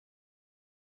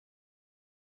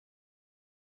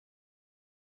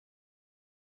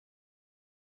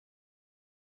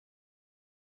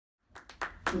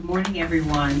Good morning,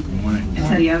 everyone. Good morning. I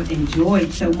tell you, I've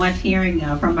enjoyed so much hearing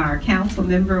from our council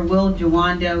member, Will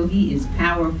Jawando. He is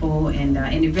powerful, and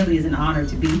it really is an honor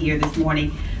to be here this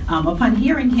morning. Upon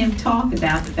hearing him talk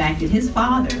about the fact that his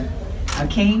father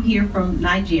came here from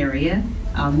Nigeria,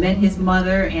 met his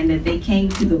mother, and that they came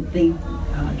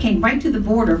right to the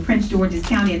border of Prince George's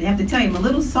County. And I have to tell you, I'm a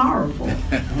little sorrowful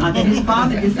that his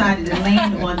father decided to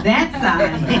land on that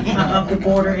side of the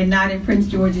border and not in Prince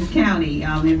George's County.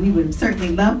 And we would certainly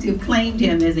love to have claimed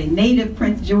him as a native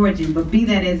Prince Georgian, but be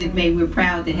that as it may, we're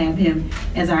proud to have him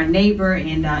as our neighbor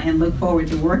and look forward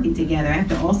to working together. I have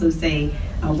to also say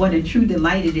what a true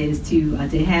delight it is to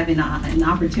have an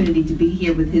opportunity to be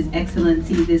here with His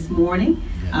Excellency this morning.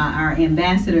 Our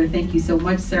ambassador, thank you so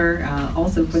much, sir,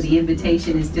 also for the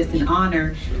invitation. It's just an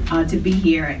honor to be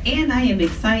here, and I am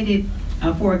excited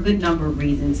for a good number of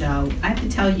reasons. I have to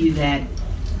tell you that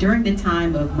during the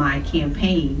time of my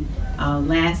campaign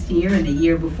last year and the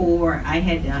year before, I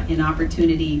had an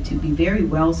opportunity to be very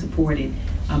well supported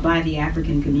by the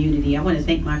African community. I want to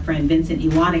thank my friend Vincent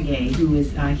Iwanage, who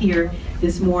is here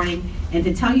this morning, and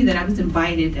to tell you that I was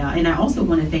invited, and I also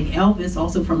want to thank Elvis,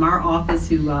 also from our office,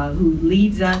 who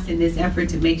leads us in this effort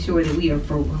to make sure that we are,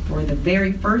 for the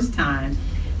very first time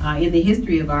in the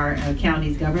history of our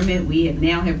county's government, we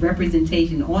now have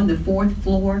representation on the 4th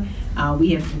floor. We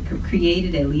have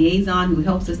created a liaison who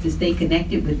helps us to stay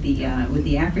connected with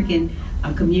the African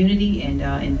community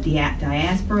and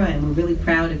Diaspora, and we're really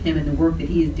proud of him and the work that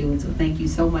he is doing, so thank you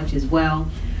so much as well.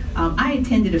 I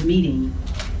attended a meeting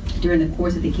during the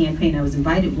course of the campaign. I was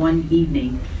invited one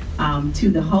evening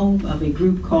to the home of a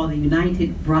group called the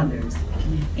United Brothers,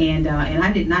 and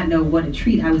I did not know what a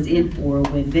treat I was in for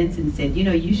when Vincent said, you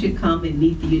know, you should come and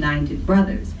meet the United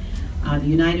Brothers. The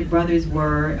United Brothers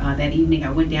were, that evening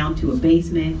I went down to a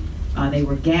basement. They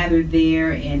were gathered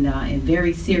there in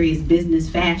very serious business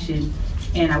fashion.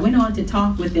 And I went on to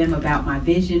talk with them about my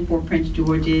vision for Prince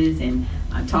George's, and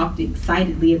I talked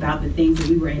excitedly about the things that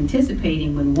we were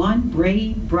anticipating when one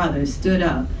brave brother stood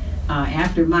up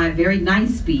after my very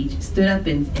nice speech, stood up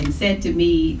and said to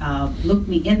me, looked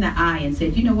me in the eye and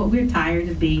said, you know what, we're tired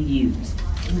of being used.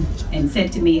 And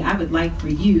said to me, I would like for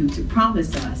you to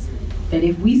promise us that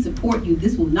if we support you,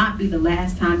 this will not be the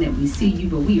last time that we see you,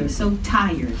 but we are so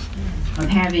tired of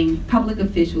having public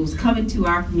officials come into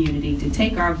our community to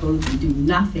take our votes and do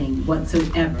nothing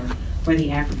whatsoever for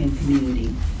the African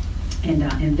community.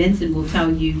 And Vincent will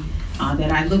tell you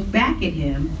that I looked back at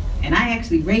him and I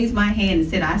actually raised my hand and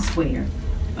said, I swear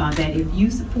that if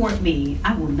you support me,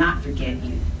 I will not forget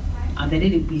you. That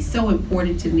it would be so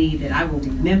important to me that I will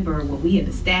remember what we have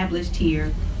established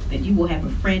here, that you will have a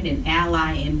friend and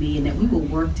ally in me, and that we will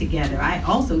work together. I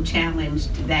also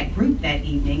challenged that group that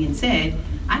evening and said,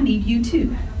 I need you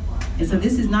too. And so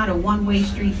this is not a one-way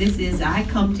street. This is, I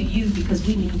come to you because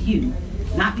we need you.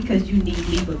 Not because you need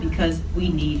me, but because we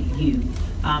need you.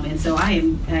 And so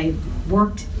I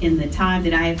worked in the time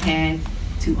that I have had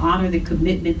to honor the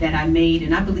commitment that I made,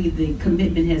 and I believe the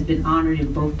commitment has been honored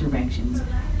in both directions.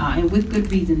 And with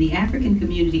good reason. The African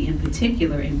community in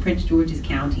particular in Prince George's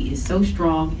County is so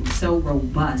strong and so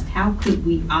robust. How could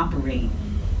we operate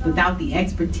without the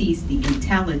expertise, the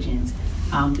intelligence,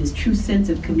 this true sense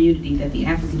of community that the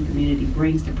African community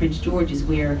brings to Prince George's,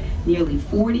 where nearly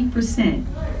 40%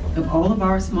 of all of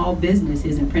our small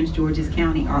businesses in Prince George's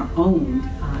County are owned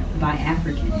by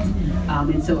Africans.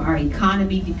 And so our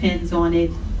economy depends on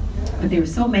it. But there are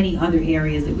so many other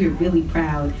areas that we're really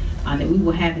proud that we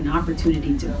will have an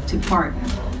opportunity to partner.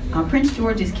 Prince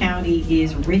George's County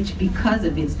is rich because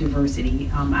of its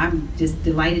diversity. I'm just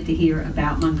delighted to hear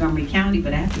about Montgomery County,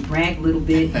 but I have to brag a little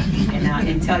bit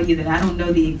and tell you that I don't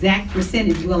know the exact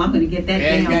percentage. Well, I'm going to get that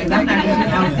down because I'm not going to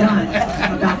be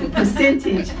outdone about the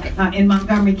percentage in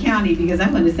Montgomery County, because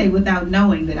I'm going to say without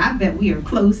knowing that I bet we are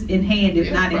close in hand,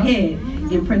 if not ahead,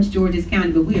 in Prince George's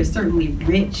County, but we are certainly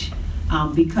rich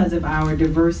because of our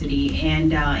diversity,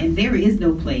 and there is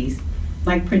no place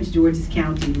like Prince George's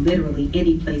County, literally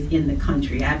any place in the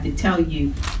country. I have to tell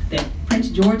you that Prince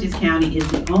George's County is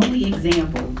the only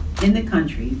example in the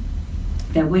country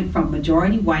that went from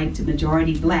majority white to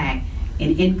majority black,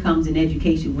 and incomes and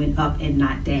education went up and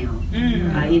not down.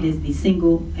 It is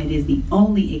the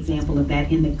only example of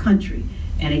that in the country.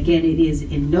 And again, it is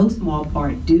in no small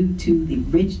part due to the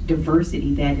rich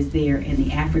diversity that is there, and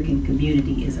the African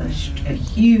community is a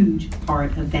huge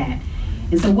part of that.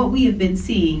 And so what we have been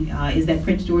seeing is that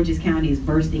Prince George's County is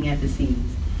bursting at the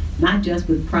seams, not just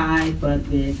with pride, but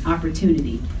with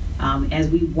opportunity. As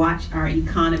we watch our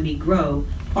economy grow,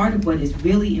 part of what is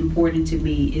really important to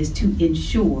me is to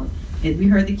ensure we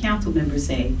heard the council members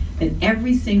say that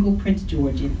every single Prince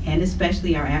Georgian, and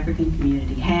especially our African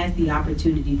community, has the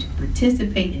opportunity to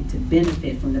participate and to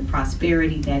benefit from the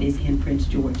prosperity that is in Prince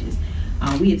George's.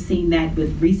 We have seen that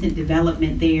with recent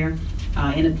development there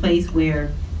in a place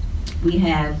where we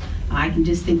have, I can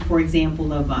just think, for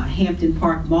example, of Hampton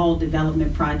Park Mall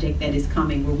development project that is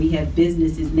coming, where we have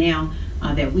businesses now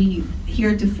that we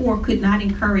heretofore could not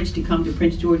encourage to come to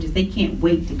Prince George's. They can't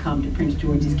wait to come to Prince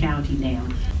George's County now.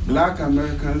 Black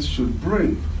Americans should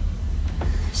bring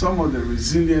some of the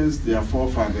resilience their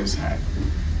forefathers had,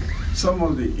 some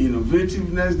of the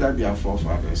innovativeness that their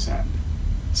forefathers had,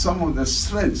 some of the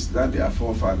strengths that their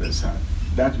forefathers had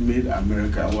that made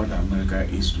America what America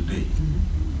is today.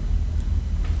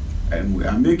 And we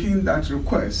are making that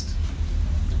request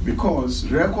because,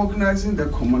 recognizing the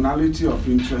commonality of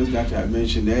interest that I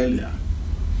mentioned earlier,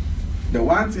 the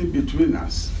one thing between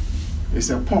us is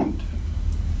a pond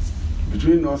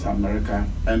between North America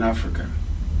and Africa.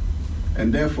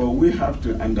 And therefore, we have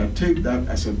to undertake that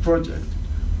as a project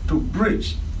to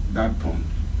bridge that pond.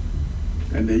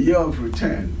 And the year of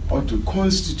return ought to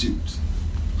constitute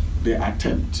the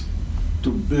attempt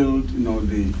to build,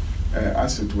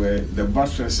 as it were, the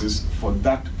buttresses for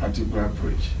that particular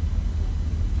bridge.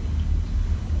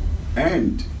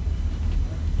 And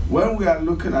when we are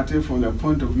looking at it from the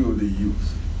point of view of the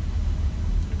youth,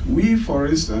 we, for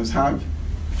instance, have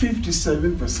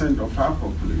 57% of our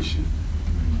population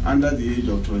under the age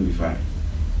of 25.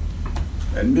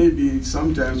 And maybe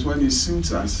sometimes when it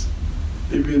suits us,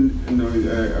 even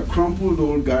a crumpled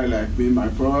old guy like me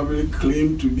might probably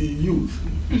claim to be youth,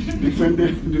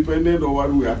 depending on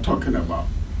what we are talking about.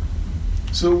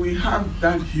 So we have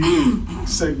that huge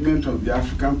segment of the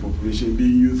African population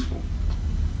being youthful.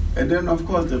 And then, of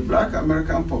course, the Black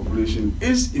American population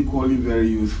is equally very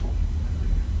youthful.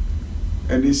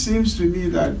 And it seems to me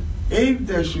that if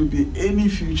there should be any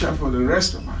future for the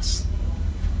rest of us,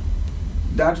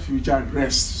 that future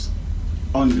rests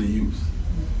on the youth.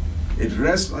 It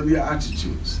rests on their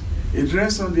attitudes. It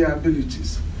rests on their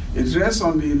abilities. It rests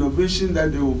on the innovation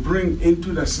that they will bring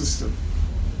into the system.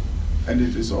 And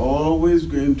it is always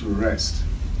going to rest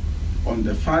on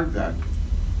the fact that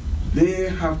they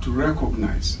have to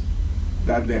recognize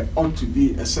that there ought to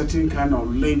be a certain kind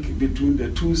of link between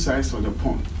the two sides of the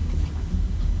pond.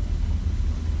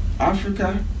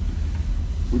 Africa,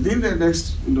 within the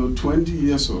next 20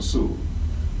 years or so,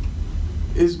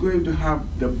 is going to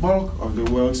have the bulk of the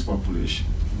world's population.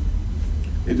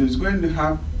 It is going to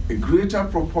have a greater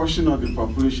proportion of the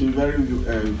population very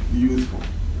youthful,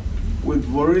 with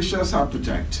voracious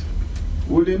appetite,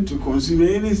 willing to consume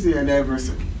anything and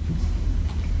everything.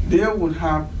 They would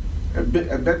have a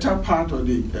better part of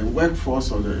the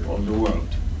workforce of the world.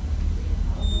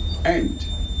 And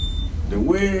the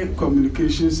way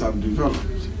communications have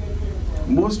developed,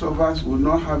 most of us will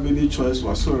not have any choice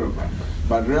whatsoever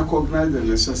but recognize the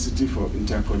necessity for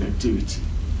interconnectivity.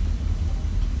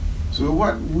 So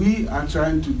what we are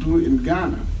trying to do in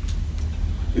Ghana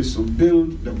is to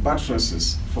build the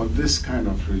buttresses for this kind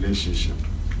of relationship.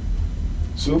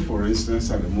 So, for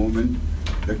instance, at the moment,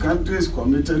 the country is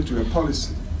committed to a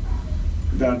policy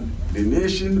that the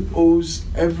nation owes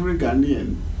every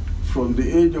Ghanaian from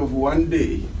the age of 1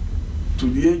 day to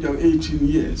the age of 18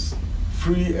 years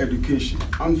free education,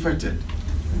 unfettered,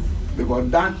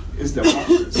 because that is the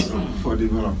process for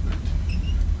development.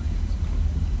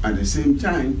 At the same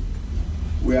time,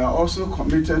 we are also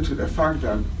committed to the fact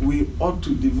that we ought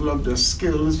to develop the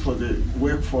skills for the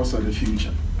workforce of the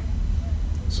future.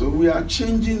 So we are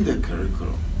changing the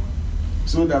curriculum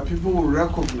so that people will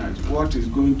recognize what is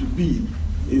going to be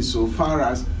insofar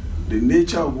as the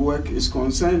nature of work is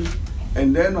concerned,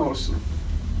 and then also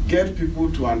get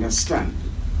people to understand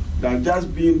that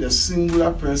just being the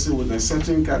singular person with a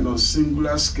certain kind of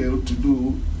singular skill to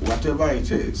do whatever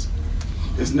it is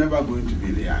never going to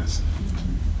be the answer.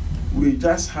 We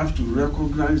just have to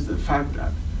recognize the fact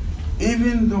that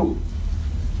even though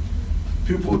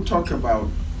people talk about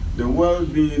the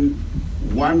world being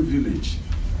one village,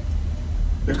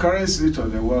 the current state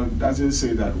of the world doesn't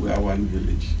say that we are one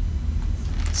village.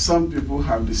 Some people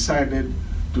have decided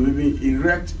to even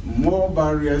erect more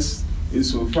barriers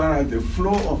insofar as the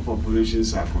flow of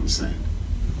populations are concerned.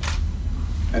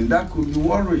 And that could be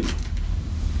worrying.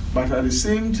 But at the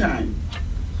same time,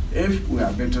 if we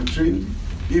are better trained,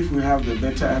 if we have the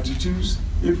better attitudes,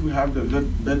 if we have the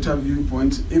better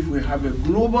viewpoints, if we have a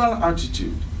global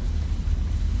attitude,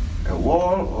 a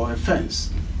wall or a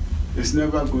fence is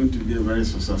never going to be a very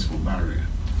successful barrier.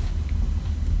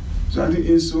 So I think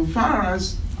insofar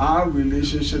as our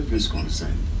relationship is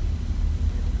concerned,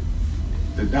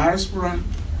 the diaspora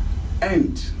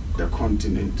and the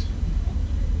continent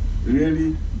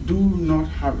really do not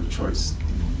have a choice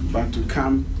but to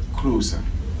come closer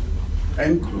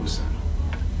and closer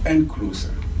and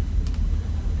closer.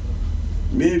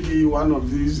 Maybe one of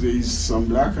these days some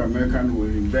black American will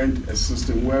invent a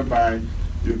system whereby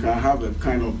you can have a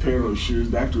kind of pair of shoes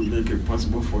that will make it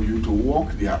possible for you to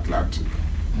walk the Atlantic.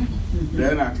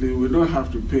 Then at least we don't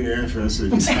have to pay airfares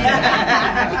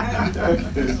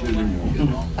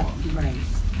anymore. Right.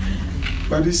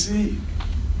 But you see,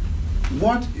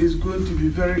 what is going to be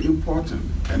very important,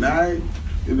 and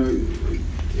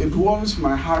it warms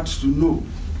my heart to know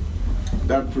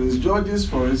that Prince George's,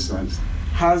 for instance,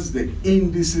 has the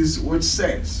indices which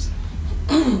says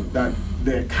that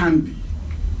there can be.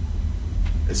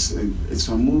 It's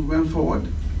a movement forward.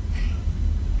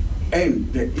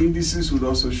 And the indices would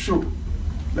also show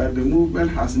that the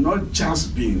movement has not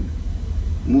just been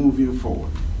moving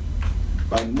forward,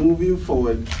 but moving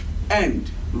forward and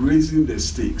raising the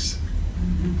stakes.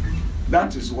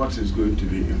 That is what is going to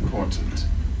be important.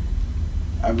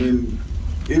 I mean,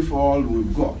 if all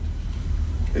we've got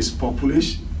is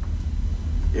population,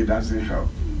 it doesn't help.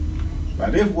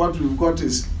 But if what we've got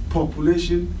is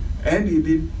population, and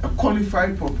indeed a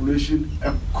qualified population,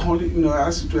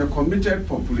 as to a committed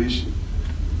population,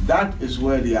 that is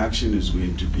where the action is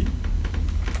going to be.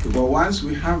 Because once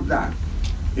we have that,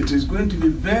 it is going to be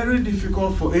very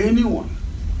difficult for anyone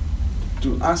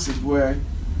to, as it were,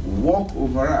 walk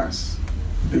over us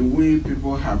the way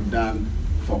people have done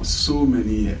for so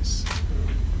many years.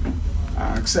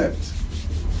 I accept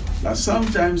that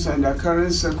sometimes under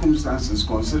current circumstances,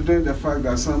 considering the fact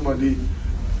that somebody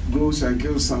goes and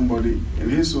kills somebody in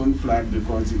his own flat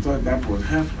because he thought that was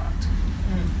her flat,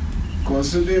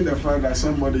 considering the fact that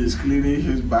somebody is cleaning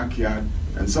his backyard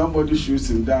and somebody shoots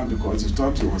him down because he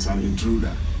thought he was an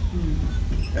intruder,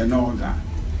 and all that,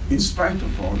 in spite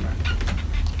of all that,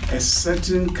 a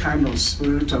certain kind of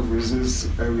spirit of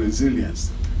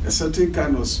resilience, a certain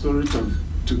kind of spirit of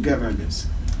togetherness,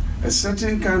 a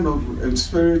certain kind of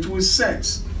spirit which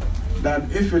says that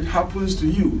if it happens to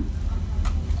you,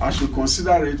 I should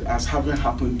consider it as having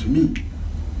happened to me.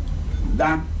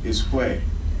 That is where,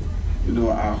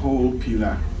 our whole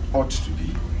pillar ought to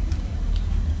be.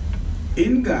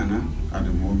 In Ghana, at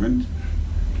the moment,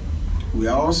 we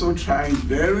are also trying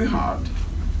very hard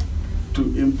to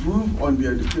improve on the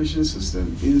education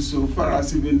system insofar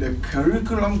as even the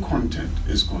curriculum content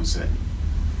is concerned.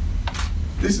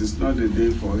 This is not a day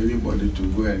for anybody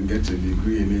to go and get a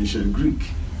degree in ancient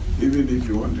Greek, even if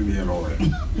you want to be a lawyer.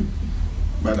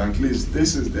 But at least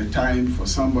this is the time for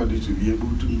somebody to be able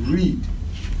to read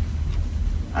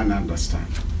and understand.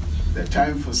 The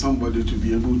time for somebody to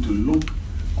be able to look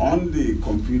on the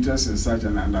computers and such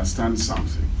and understand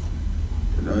something.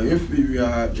 If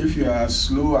you are as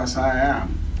slow as I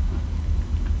am,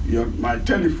 my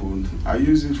telephone, I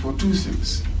use it for two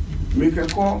things: make a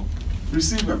call,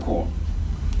 receive a call.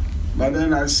 But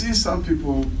then I see some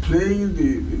people playing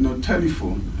the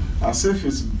telephone as if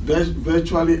it's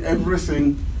virtually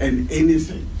everything and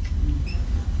anything.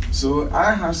 So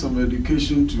I have some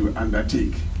education to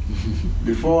undertake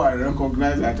before I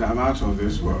recognize that I'm out of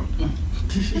this world.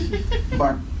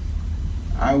 But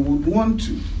I would want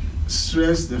to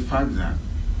stress the fact that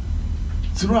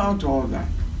throughout all that,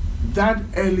 that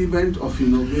element of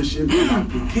innovation and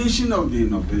application of the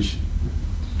innovation,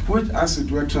 which as it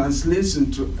were translates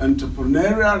into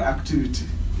entrepreneurial activity,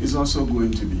 is also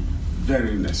going to be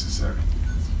very necessary.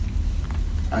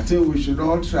 I think we should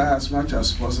all try as much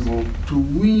as possible to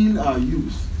wean our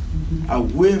youth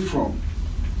away from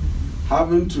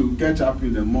having to get up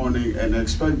in the morning and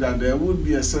expect that there would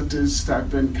be a certain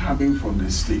stipend coming from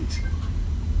the state.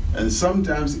 And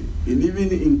sometimes, even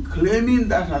in claiming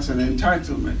that as an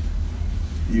entitlement,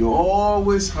 you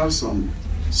always have some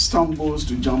stumbles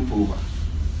to jump over.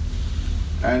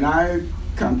 And I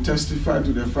can testify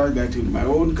to the fact that in my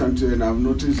own country, and I've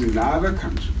noticed in other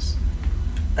countries,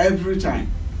 every time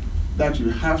that you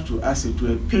have to, as it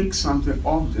were, pick something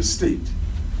off the state,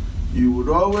 you would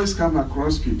always come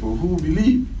across people who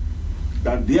believe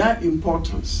that their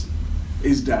importance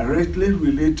is directly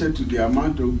related to the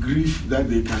amount of grief that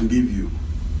they can give you.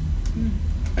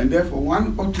 And therefore,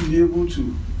 one ought to be able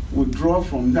to withdraw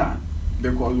from that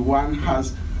because one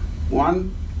has,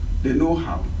 the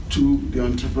know-how, 2, the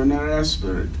entrepreneurial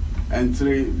spirit, and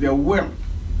 3, the will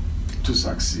to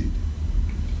succeed.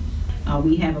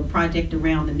 We have a project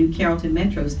around the New Carrollton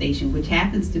Metro Station, which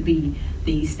happens to be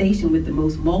the station with the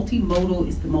most multimodal,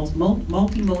 it's the most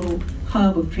multimodal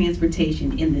hub of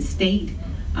transportation in the state,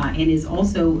 and is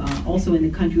also in the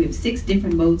country. We have 6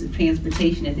 different modes of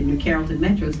transportation at the New Carrollton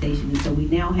Metro Station, and so we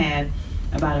now have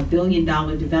about $1 billion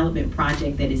development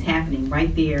project that is happening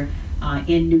right there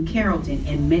in New Carrollton,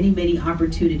 and many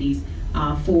opportunities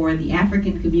for the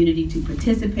African community to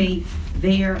participate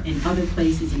there and other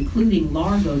places, including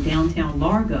Largo, downtown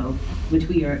Largo, which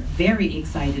we are very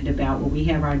excited about, where we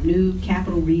have our new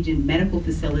Capital Region medical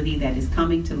facility that is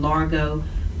coming to Largo,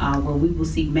 where we will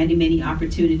see many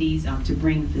opportunities to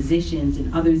bring physicians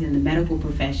and others in the medical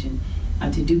profession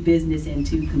to do business and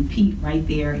to compete right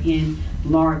there in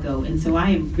Largo. And so I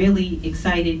am really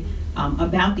excited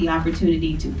about the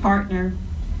opportunity to partner,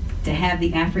 to have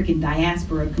the African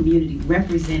diaspora community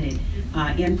represented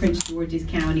in Prince George's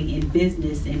County in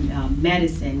business and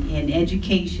medicine and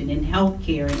education and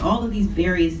healthcare and all of these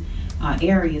various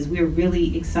areas. We're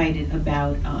really excited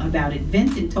about it.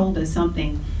 Vincent told us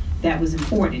something that was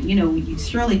important. You know,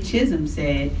 Shirley Chisholm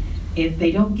said, if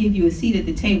they don't give you a seat at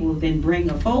the table, then bring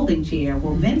a folding chair.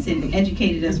 Well, Vincent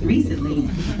educated us recently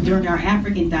during our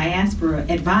African Diaspora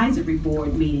Advisory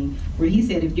Board meeting, where he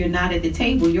said, if you're not at the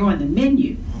table, you're on the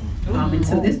menu. And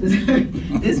so this was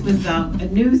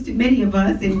news to many of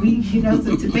us, and we,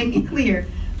 so to make it clear,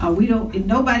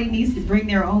 nobody needs to bring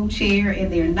their own chair,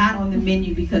 and they're not on the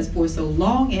menu, because for so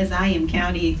long as I am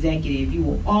county executive, you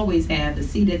will always have a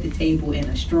seat at the table and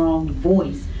a strong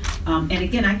voice. And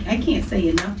again, I can't say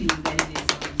enough to you that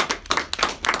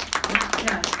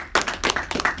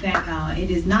it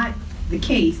is not the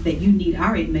case that you need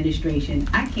our administration.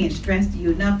 I can't stress to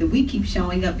you enough that we keep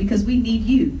showing up because we need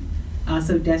you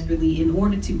so desperately in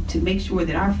order to make sure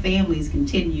that our families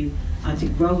continue to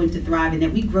grow and to thrive, and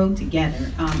that we grow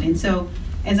together. And so,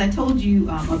 as I told you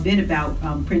a bit about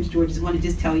Prince George's, I want to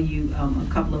just tell you a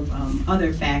couple of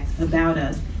other facts about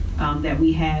us that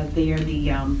we have there. The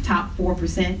top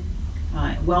 4%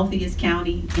 wealthiest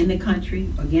county in the country.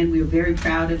 Again, we are very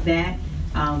proud of that.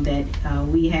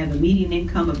 We have a median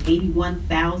income of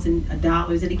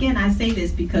 $81,000. And again, I say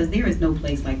this because there is no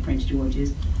place like Prince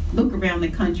George's. Look around the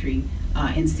country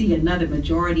and see another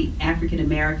majority African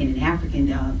American and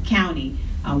African county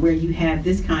where you have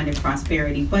this kind of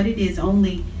prosperity. But it is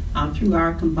only through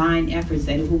our combined efforts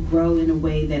that it will grow in a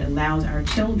way that allows our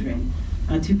children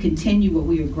to continue what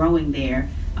we are growing there,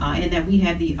 and that we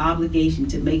have the obligation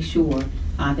to make sure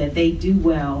that they do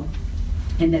well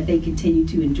and that they continue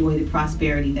to enjoy the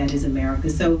prosperity that is America.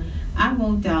 So I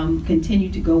won't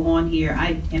continue to go on here.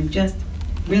 I am just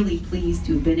really pleased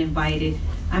to have been invited.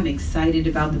 I'm excited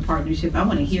about the partnership. I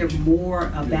want to hear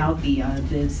more about the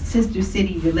sister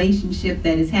city relationship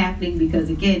that is happening, because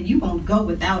again, you won't go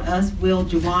without us, Will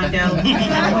Jawando.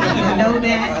 I want you to know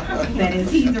that as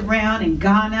he's around in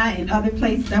Ghana and other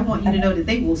places, I want you to know that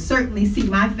they will certainly see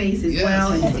my face as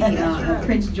well, and see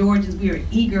Prince George's. We are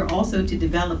eager also to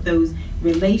develop those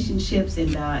relationships,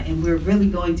 and we're really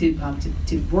going to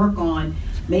work on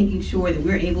making sure that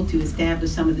we're able to establish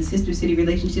some of the sister city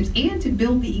relationships and to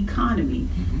build the economy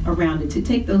around it, to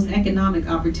take those economic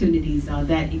opportunities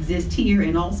that exist here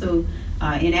and also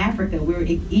in Africa. We're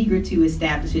eager to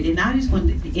establish it. And I just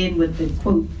wanted to end with the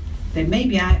quote that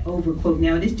maybe I overquote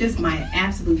now. It's just my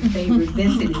absolute favorite.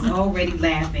 Vincent is already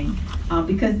laughing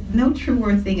because no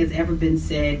truer thing has ever been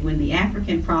said when the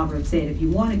African proverb said, if you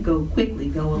want to go quickly,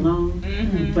 go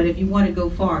alone, but if you want to go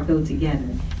far, go together.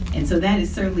 And so that is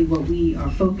certainly what we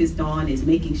are focused on, is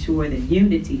making sure that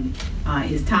unity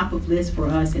is top of list for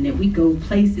us, and that we go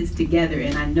places together.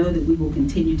 And I know that we will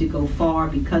continue to go far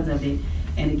because of it.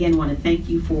 And again, want to thank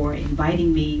you for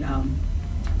inviting me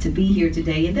to be here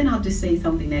today. And then I'll just say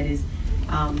something that is,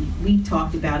 we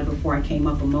talked about it before I came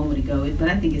up a moment ago, but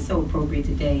I think it's so appropriate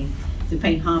today to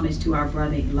pay homage to our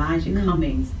brother Elijah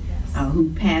Cummings,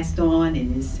 who passed on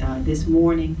and is this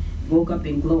morning woke up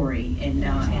in glory, and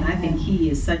I think he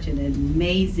is such an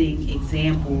amazing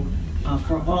example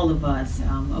for all of us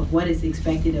of what is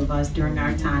expected of us during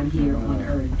our time here on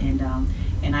earth,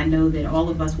 and I know that all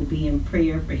of us will be in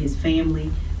prayer for his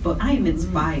family. But I am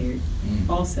inspired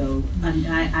also, and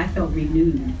I felt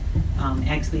renewed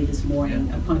actually this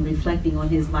morning upon reflecting on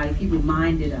his life. He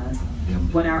reminded us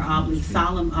what our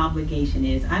solemn obligation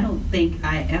is. I don't think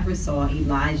I ever saw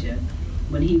Elijah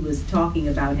when he was talking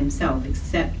about himself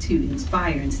except to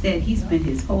inspire. Instead, he spent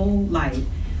his whole life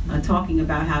talking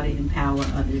about how to empower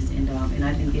others, and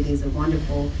I think it is a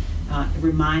wonderful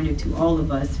reminder to all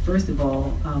of us, first of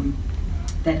all,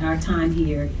 that our time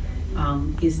here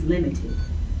is limited.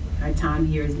 Our time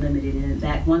here is limited, and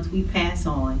that once we pass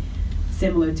on,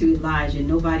 similar to Elijah,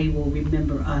 nobody will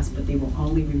remember us, but they will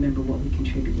only remember what we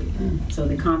contributed. So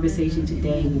the conversation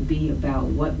today will be about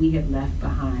what we have left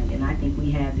behind, and I think we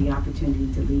have the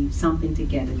opportunity to leave something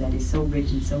together that is so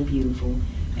rich and so beautiful,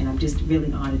 and I'm just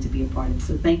really honored to be a part of it.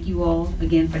 So thank you all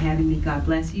again for having me. God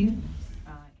bless you.